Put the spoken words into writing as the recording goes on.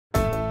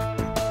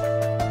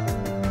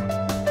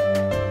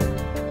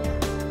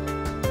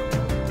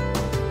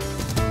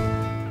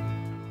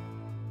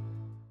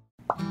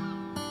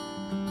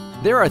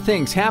There are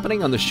things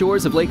happening on the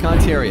shores of Lake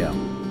Ontario.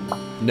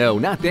 No,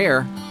 not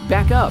there.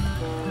 Back up.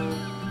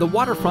 The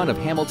waterfront of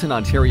Hamilton,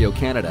 Ontario,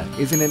 Canada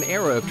is in an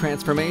era of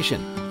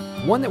transformation,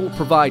 one that will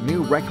provide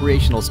new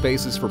recreational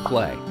spaces for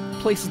play,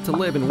 places to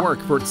live and work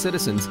for its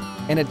citizens,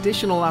 and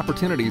additional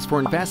opportunities for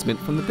investment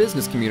from the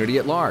business community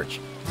at large.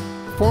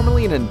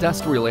 Formerly an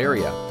industrial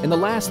area, in the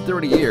last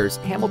 30 years,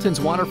 Hamilton's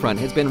waterfront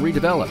has been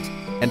redeveloped,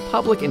 and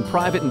public and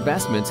private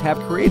investments have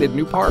created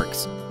new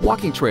parks,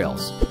 walking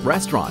trails,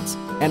 restaurants,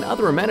 and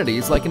other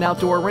amenities like an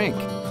outdoor rink.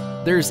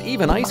 There's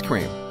even ice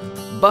cream.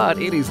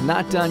 But it is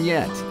not done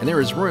yet, and there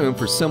is room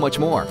for so much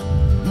more.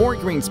 More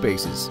green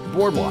spaces,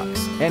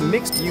 boardwalks, and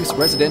mixed-use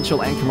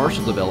residential and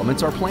commercial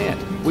developments are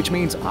planned, which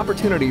means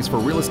opportunities for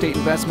real estate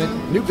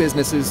investment, new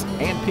businesses,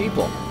 and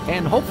people,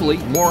 and hopefully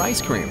more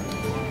ice cream.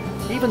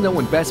 Even though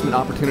investment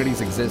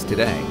opportunities exist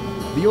today,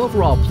 the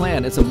overall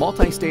plan is a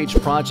multi-stage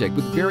project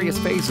with various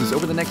phases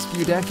over the next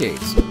few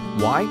decades.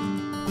 Why?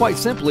 Quite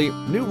simply,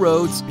 new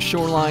roads,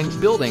 shoreline,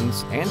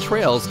 buildings, and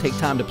trails take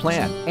time to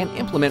plan and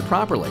implement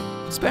properly,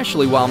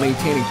 especially while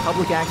maintaining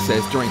public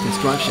access during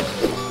construction.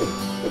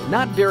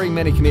 Not very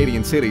many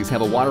Canadian cities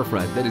have a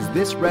waterfront that is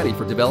this ready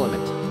for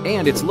development,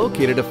 and it's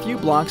located a few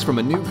blocks from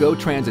a new GO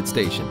transit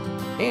station,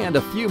 and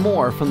a few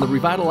more from the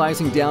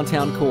revitalizing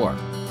downtown core.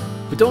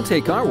 But don't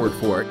take our word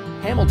for it,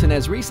 Hamilton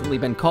has recently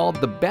been called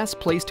the best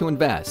place to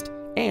invest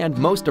and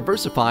most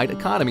diversified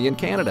economy in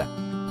Canada.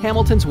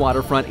 Hamilton's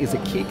waterfront is a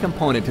key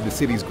component to the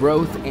city's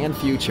growth and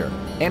future,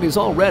 and is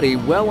already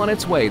well on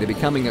its way to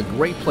becoming a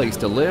great place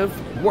to live,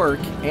 work,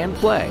 and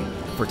play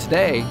for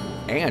today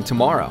and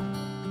tomorrow.